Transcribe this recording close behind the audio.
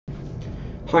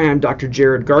Hi, I'm Dr.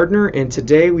 Jared Gardner, and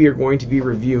today we are going to be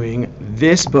reviewing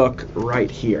this book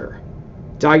right here,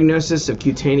 Diagnosis of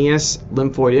Cutaneous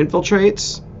Lymphoid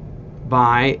Infiltrates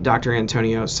by Dr.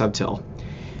 Antonio Subtil.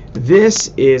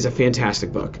 This is a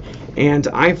fantastic book, and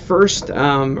I first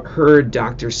heard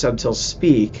Dr. Subtil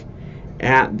speak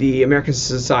at the American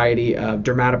Society of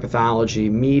Dermatopathology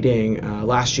meeting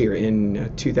last year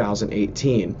in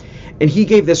 2018. And he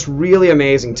gave this really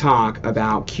amazing talk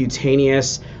about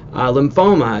cutaneous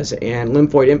lymphomas and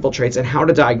lymphoid infiltrates and how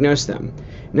to diagnose them.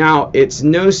 Now, it's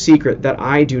no secret that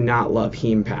I do not love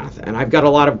Hemepath, and I've got a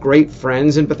lot of great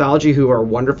friends in pathology who are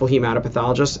wonderful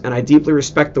hematopathologists, and I deeply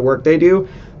respect the work they do,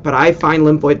 but I find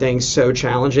lymphoid things so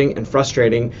challenging and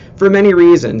frustrating for many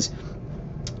reasons.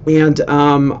 And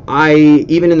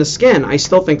even in the skin, I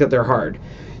still think that they're hard.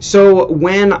 So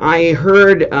when I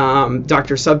heard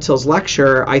Dr. Subtil's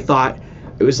lecture, I thought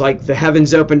it was like the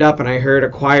heavens opened up and I heard a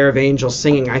choir of angels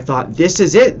singing. I thought, this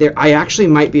is it. I actually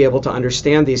might be able to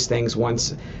understand these things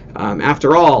once,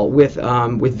 after all, with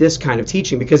this kind of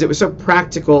teaching, because it was so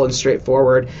practical and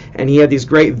straightforward, and he had these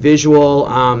great visual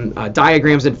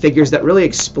diagrams and figures that really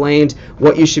explained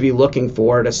what you should be looking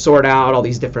for to sort out all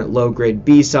these different low-grade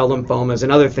B-cell lymphomas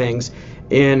and other things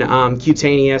in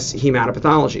cutaneous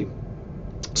hematopathology.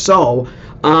 So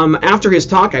after his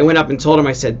talk, I went up and told him,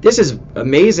 I said, this is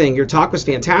amazing, your talk was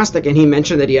fantastic, and he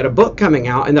mentioned that he had a book coming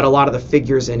out and that a lot of the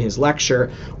figures in his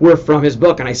lecture were from his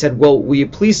book, and I said, well, will you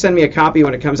please send me a copy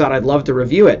when it comes out? I'd love to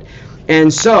review it.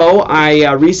 And so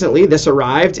I recently, this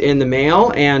arrived in the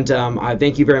mail, and I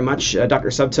thank you very much, Dr.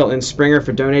 Subtil and Springer,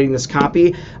 for donating this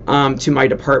copy to my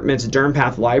department's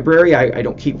Dermpath library. I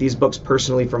don't keep these books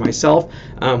personally for myself.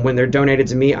 When they're donated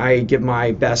to me, I give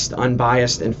my best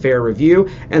unbiased and fair review,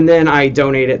 and then I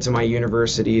donate it to my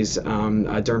university's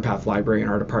Dermpath library in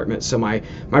our department so my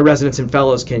residents and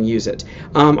fellows can use it.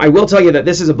 I will tell you that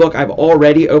this is a book I've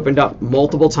already opened up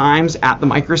multiple times at the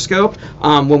microscope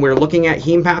when we're looking at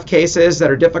Hemepath cases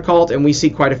that are difficult, and we see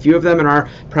quite a few of them in our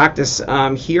practice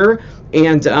here,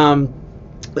 and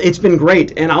it's been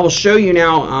great. And I will show you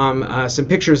now some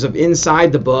pictures of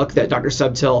inside the book that Dr.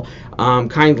 Subtil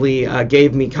kindly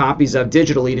gave me copies of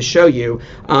digitally to show you,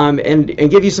 and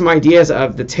give you some ideas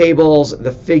of the tables,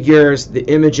 the figures, the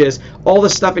images, all the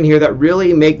stuff in here that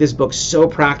really make this book so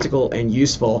practical and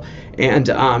useful. And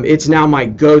it's now my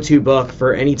go-to book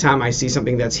for any time I see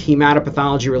something that's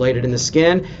hematopathology related in the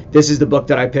skin. This is the book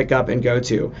that I pick up and go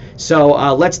to.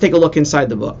 So let's take a look inside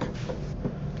the book.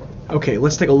 Okay,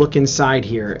 let's take a look inside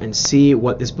here and see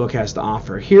what this book has to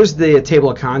offer. Here's the table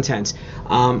of contents.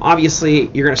 Obviously,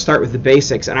 you're going to start with the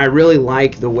basics, and I really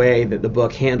like the way that the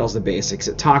book handles the basics.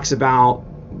 It talks about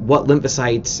what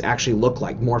lymphocytes actually look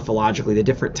like morphologically, the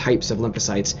different types of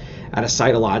lymphocytes at a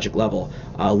cytologic level,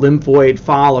 lymphoid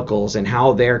follicles and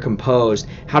how they're composed,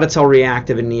 how to tell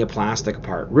reactive and neoplastic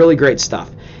apart. Really great stuff.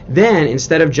 Then,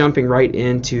 instead of jumping right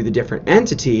into the different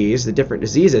entities, the different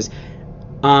diseases,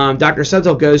 Dr.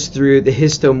 Subtil goes through the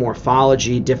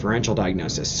histomorphology differential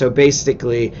diagnosis. So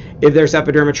basically, if there's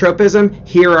epidermotropism,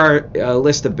 here are a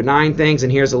list of benign things,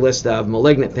 and here's a list of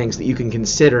malignant things that you can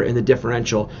consider in the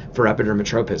differential for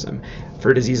epidermotropism.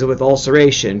 For diseases with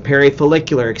ulceration,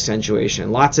 perifollicular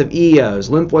accentuation, lots of EOs,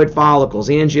 lymphoid follicles,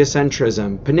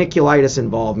 angiocentrism, paniculitis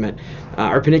involvement,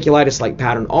 or paniculitis-like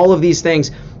pattern, all of these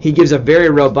things, he gives a very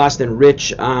robust and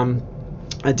rich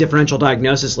a differential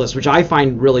diagnosis list, which I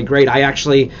find really great. I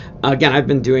actually, again, I've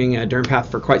been doing Dermpath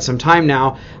for quite some time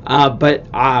now, but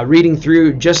reading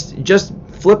through, just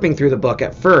flipping through the book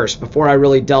at first, before I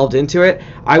really delved into it,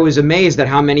 I was amazed at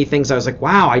how many things I was like,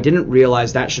 wow, I didn't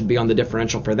realize that should be on the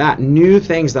differential for that. New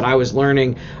things that I was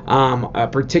learning,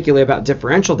 particularly about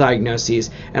differential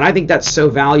diagnoses, and I think that's so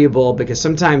valuable because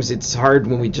sometimes it's hard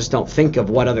when we just don't think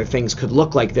of what other things could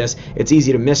look like this. It's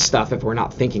easy to miss stuff if we're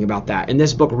not thinking about that, and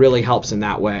this book really helps in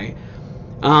that way.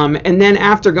 And then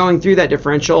after going through that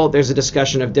differential, there's a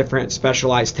discussion of different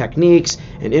specialized techniques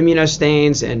and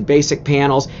immunostains and basic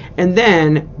panels, and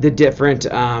then the different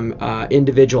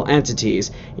individual entities,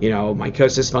 you know,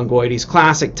 mycosis fungoides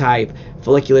classic type,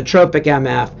 folliculotropic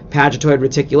MF, pagetoid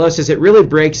reticulosis. It really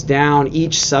breaks down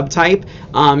each subtype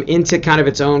into kind of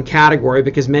its own category,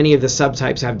 because many of the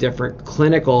subtypes have different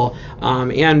clinical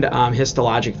and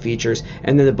histologic features,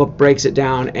 and then the book breaks it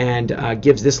down and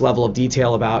gives this level of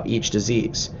detail about each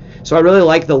disease. So I really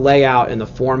like the layout and the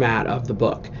format of the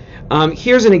book.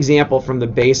 Here's an example from the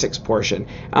basics portion.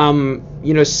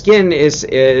 Skin is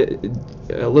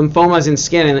lymphomas in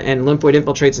skin and lymphoid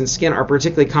infiltrates in skin are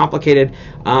particularly complicated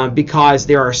because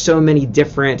there are so many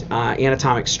different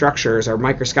anatomic structures or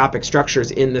microscopic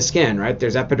structures in the skin, right?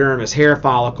 There's epidermis, hair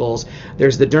follicles,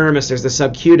 there's the dermis, there's the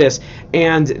subcutis,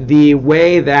 and the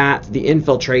way that the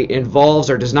infiltrate involves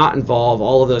or does not involve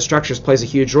all of those structures plays a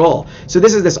huge role. So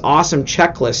this is this awesome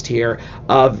checklist here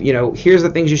of, here's the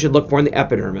things you should look for in the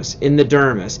epidermis, in the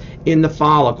dermis, in the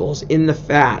follicles, in the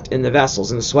fat, in the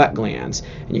vessels, in the sweat glands.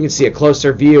 And you can see a closer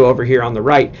view over here on the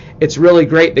right. It's really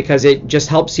great because it just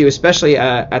helps you, especially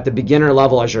at the beginner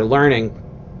level as you're learning.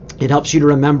 It helps you to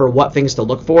remember what things to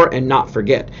look for and not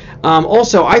forget.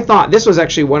 Also, I thought this was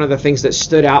actually one of the things that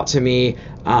stood out to me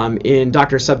in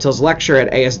Dr. Subtil's lecture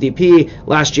at ASDP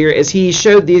last year is he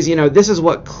showed these, this is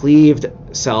what cleaved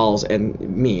cells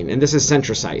mean, and this is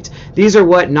centrocytes. These are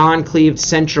what non-cleaved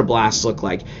centroblasts look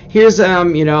like. Here's,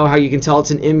 how you can tell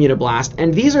it's an immunoblast,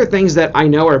 and these are things that I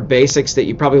know are basics that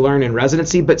you probably learn in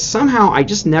residency, but somehow I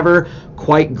just never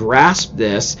quite grasped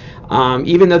this.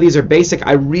 Even though these are basic,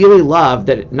 I really love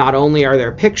that not only are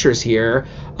there pictures here,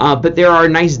 but there are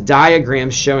nice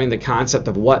diagrams showing the concept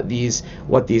of what these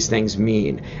things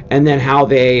mean, and then how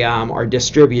they are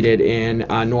distributed in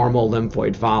a normal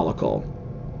lymphoid follicle.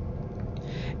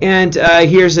 And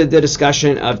here's the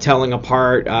discussion of telling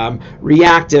apart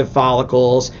reactive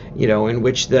follicles, in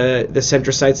which the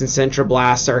centrocytes and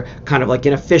centroblasts are kind of like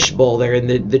in a fishbowl. They're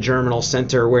in the germinal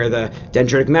center where the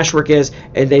dendritic meshwork is,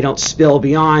 and they don't spill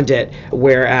beyond it,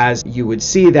 whereas you would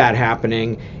see that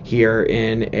happening here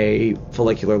in a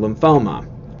follicular lymphoma.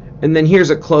 And then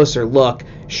here's a closer look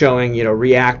showing,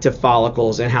 reactive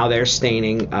follicles and how their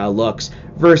staining looks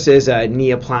versus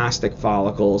neoplastic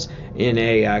follicles in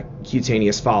a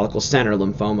cutaneous follicle center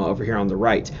lymphoma over here on the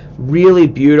right. Really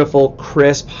beautiful,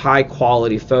 crisp, high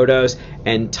quality photos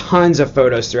and tons of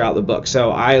photos throughout the book.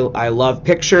 So I love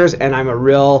pictures, and I'm a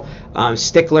real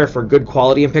stickler for good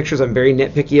quality in pictures. I'm very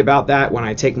nitpicky about that when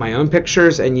I take my own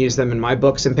pictures and use them in my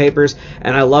books and papers,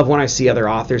 and I love when I see other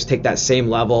authors take that same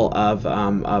level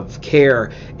of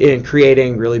care in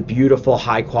creating really beautiful,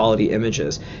 high quality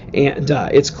images. And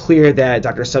it's clear that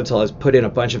Dr. Subtil has put in a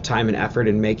bunch of time and effort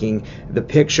in making the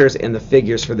pictures and the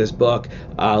figures for this book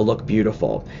look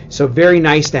beautiful. So very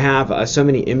nice to have so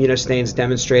many immunostains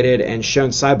demonstrated and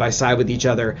shown side by side with each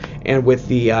other and with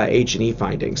the H&E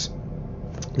findings.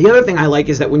 The other thing I like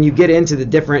is that when you get into the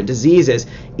different diseases,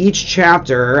 each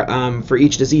chapter for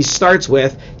each disease starts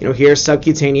with, here's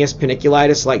subcutaneous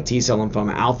paniculitis like T-cell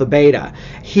lymphoma, alpha beta.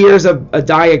 Here's a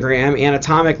diagram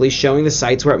anatomically showing the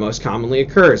sites where it most commonly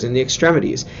occurs in the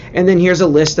extremities. And then here's a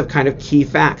list of kind of key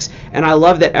facts. And I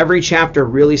love that every chapter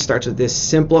really starts with this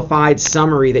simplified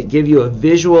summary that give you a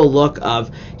visual look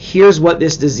of here's what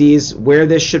this disease, where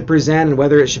this should present and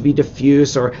whether it should be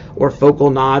diffuse or focal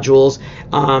nodules.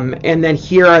 And then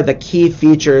here are the key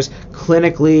features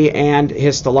clinically and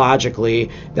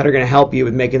histologically that are going to help you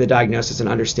with making the diagnosis and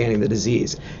understanding the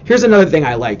disease. Here's another thing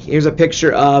I like. Here's a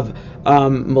picture of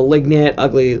malignant,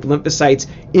 ugly lymphocytes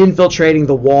infiltrating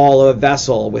the wall of a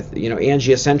vessel with,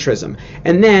 angiocentrism.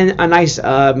 And then a nice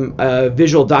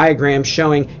visual diagram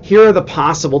showing here are the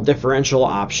possible differential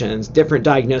options, different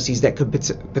diagnoses that could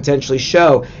potentially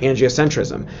show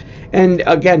angiocentrism. And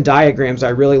again, diagrams, I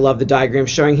really love the diagram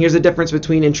showing here's the difference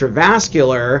between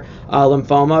intravascular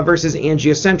lymphoma versus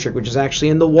angiocentric, which is actually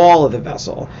in the wall of the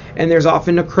vessel. And there's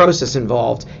often necrosis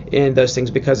involved in those things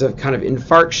because of kind of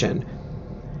infarction.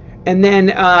 And then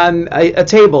a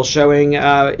table showing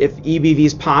if EBV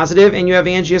is positive and you have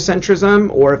angiocentrism,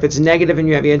 or if it's negative and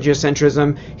you have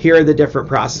angiocentrism, here are the different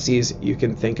processes you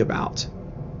can think about.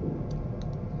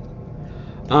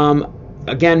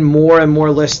 Again, more and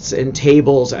more lists and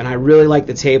tables, and I really like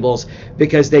the tables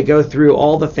because they go through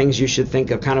all the things you should think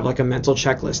of, kind of like a mental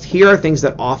checklist. Here are things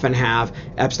that often have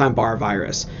Epstein-Barr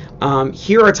virus.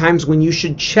 Here are times when you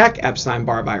should check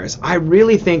Epstein-Barr virus. I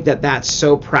really think that that's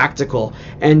so practical,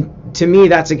 and to me,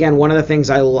 that's again one of the things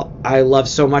I love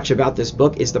so much about this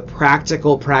book is the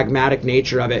practical, pragmatic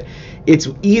nature of it. It's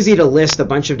easy to list a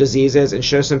bunch of diseases and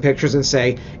show some pictures and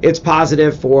say it's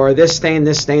positive for this stain,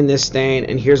 this stain, this stain,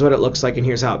 and here's what it looks like and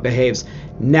here's how it behaves.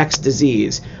 Next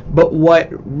disease. But what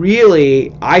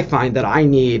really I find that I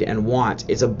need and want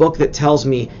is a book that tells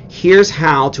me here's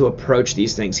how to approach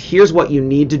these things. Here's what you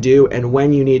need to do and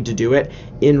when you need to do it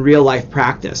in real life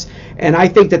practice. And I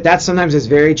think that sometimes is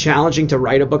very challenging to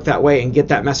write a book that way and get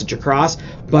that message across.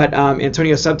 But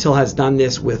Antonio Subtil has done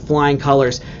this with flying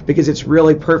colors because it's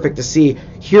really perfect to see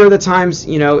here are the times,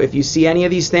 if you see any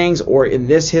of these things or in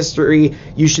this history,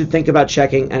 you should think about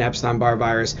checking an Epstein-Barr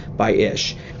virus by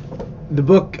ISH. The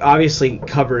book obviously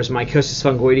covers mycosis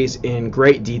fungoides in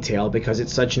great detail because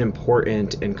it's such an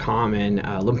important and common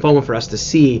lymphoma for us to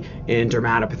see in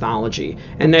dermatopathology.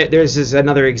 And there's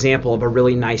another example of a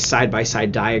really nice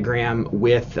side-by-side diagram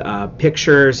with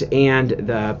pictures and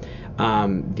the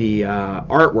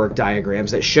artwork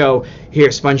diagrams that show here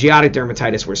spongiotic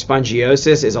dermatitis, where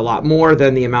spongiosis is a lot more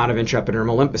than the amount of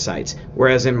intraepidermal lymphocytes,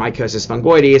 whereas in mycosis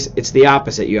fungoides it's the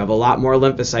opposite. You have a lot more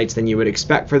lymphocytes than you would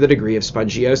expect for the degree of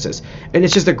spongiosis, and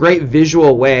it's just a great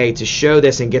visual way to show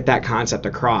this and get that concept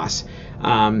across.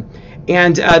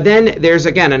 Then there's,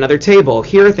 again, another table.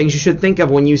 Here are things you should think of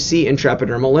when you see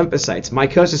intraepidermal lymphocytes.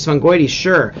 Mycosis fungoides,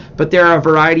 sure, but there are a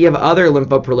variety of other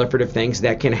lymphoproliferative things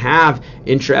that can have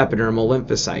intraepidermal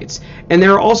lymphocytes. And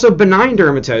there are also benign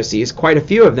dermatoses, quite a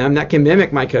few of them, that can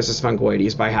mimic mycosis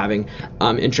fungoides by having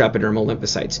intraepidermal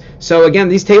lymphocytes. So again,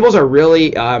 these tables are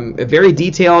really very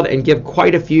detailed and give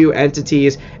quite a few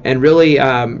entities and really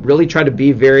try to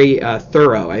be very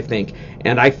thorough, I think.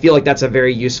 And I feel like that's a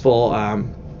very useful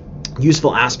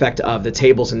aspect of the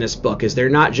tables in this book, is they're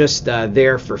not just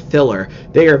there for filler.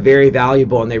 They are very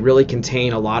valuable, and they really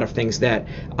contain a lot of things that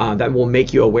will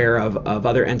make you aware of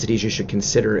other entities you should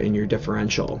consider in your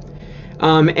differential.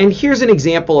 And here's an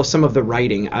example of some of the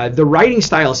writing. The writing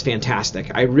style is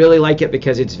fantastic. I really like it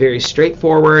because it's very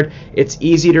straightforward, it's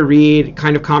easy to read,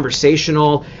 kind of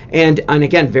conversational, and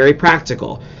again, very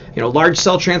practical. Large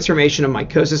cell transformation of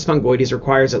mycosis fungoides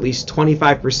requires at least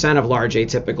 25% of large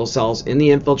atypical cells in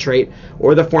the infiltrate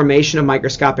or the formation of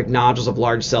microscopic nodules of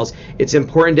large cells. It's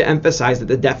important to emphasize that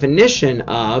the definition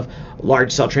of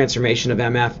large cell transformation of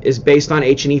MF is based on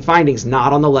H&E findings,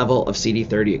 not on the level of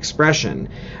CD30 expression.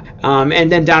 And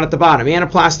then down at the bottom,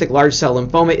 anaplastic large cell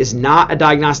lymphoma is not a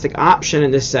diagnostic option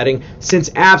in this setting, since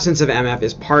absence of MF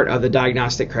is part of the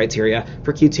diagnostic criteria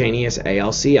for cutaneous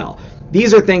ALCL.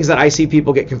 These are things that I see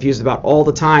people get confused about all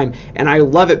the time, and I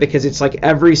love it because it's like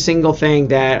every single thing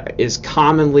that is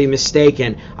commonly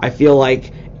mistaken. I feel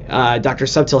like Dr.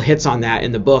 Subtil hits on that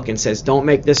in the book and says, don't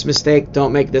make this mistake,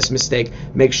 don't make this mistake.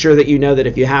 Make sure that you know that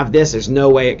if you have this, there's no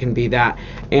way it can be that.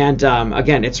 And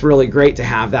again, it's really great to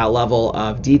have that level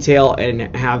of detail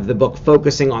and have the book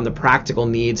focusing on the practical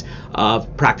needs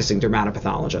of practicing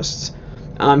dermatopathologists.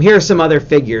 Here are some other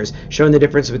figures showing the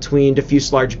difference between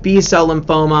diffuse large B-cell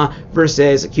lymphoma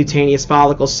versus cutaneous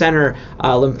follicle center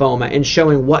lymphoma, and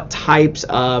showing what types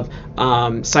of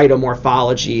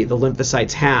cytomorphology the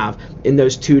lymphocytes have in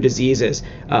those two diseases,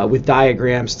 with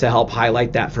diagrams to help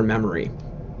highlight that for memory.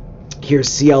 Here's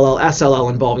CLL, SLL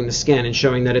involving the skin, and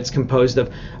showing that it's composed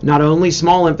of not only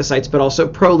small lymphocytes but also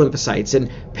prolymphocytes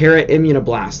and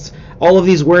paraimmunoblasts. All of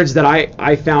these words that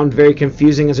I found very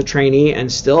confusing as a trainee,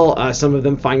 and still some of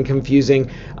them find confusing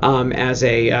as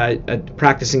a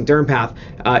practicing dermpath.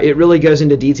 It really goes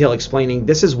into detail explaining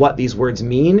this is what these words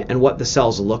mean and what the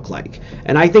cells look like.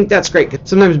 And I think that's great.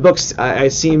 Sometimes books I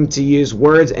seem to use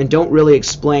words and don't really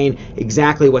explain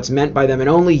exactly what's meant by them, and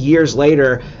only years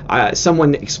later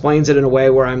someone explains it in a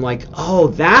way where I'm like, oh,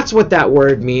 that's what that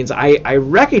word means. I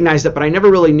recognized it, but I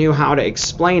never really knew how to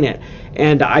explain it.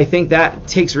 And I think that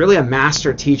takes really a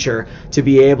master teacher to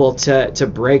be able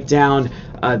to break down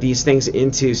these things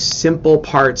into simple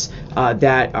parts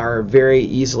that are very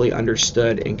easily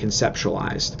understood and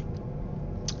conceptualized.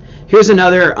 Here's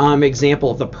another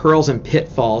example of the pearls and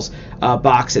pitfalls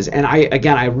boxes, and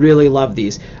I really love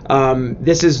these.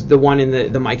 This is the one in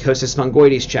the mycosis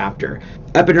fungoides chapter.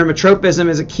 Epidermotropism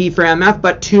is a key for MF,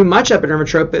 but too much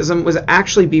epidermotropism would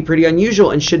actually be pretty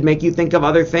unusual and should make you think of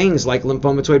other things like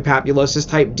lymphomatoid papulosis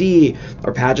type D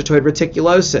or pagetoid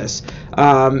reticulosis.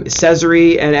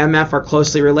 Sézary and MF are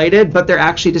closely related, but they're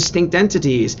actually distinct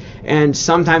entities, and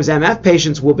sometimes MF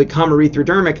patients will become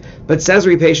erythrodermic, but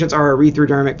Sézary patients are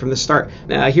erythrodermic from the start.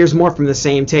 Here's more from the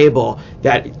same table,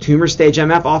 that tumor stage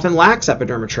MF often lacks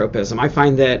epidermotropism. I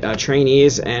find that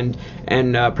trainees and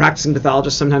practicing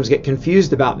pathologists sometimes get confused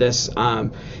about this,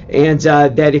 and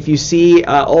that if you see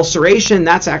ulceration,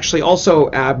 that's actually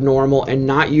also abnormal and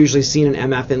not usually seen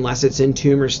in MF unless it's in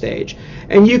tumor stage.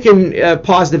 And you can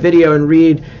pause the video and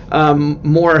read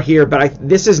more here, but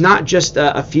this is not just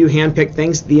a few hand-picked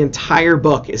things. The entire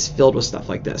book is filled with stuff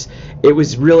like this. It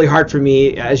was really hard for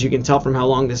me, as you can tell from how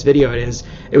long this video is,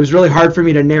 it was really hard for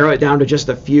me to narrow it down to just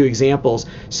a few examples examples.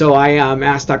 So I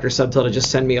asked Dr. Subtil to just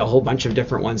send me a whole bunch of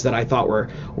different ones that I thought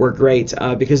were great,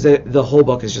 because the whole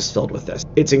book is just filled with this.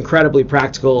 It's incredibly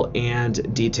practical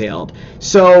and detailed.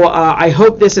 So I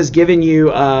hope this has given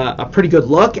you a pretty good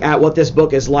look at what this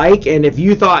book is like, and if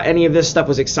you thought any of this stuff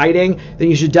was exciting, then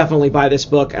you should definitely buy this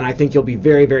book, and I think you'll be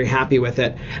very, very happy with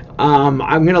it. I'm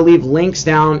going to leave links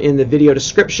down in the video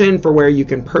description for where you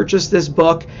can purchase this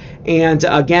book. And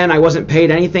again, I wasn't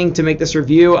paid anything to make this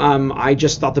review. I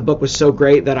just thought the book was so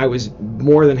great that I was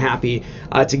more than happy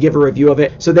to give a review of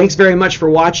it. So thanks very much for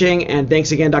watching, and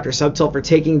thanks again, Dr. Subtil, for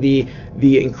taking the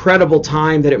incredible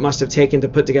time that it must have taken to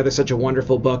put together such a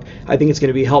wonderful book. I think it's going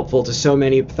to be helpful to so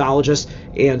many pathologists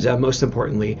and most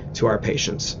importantly to our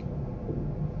patients.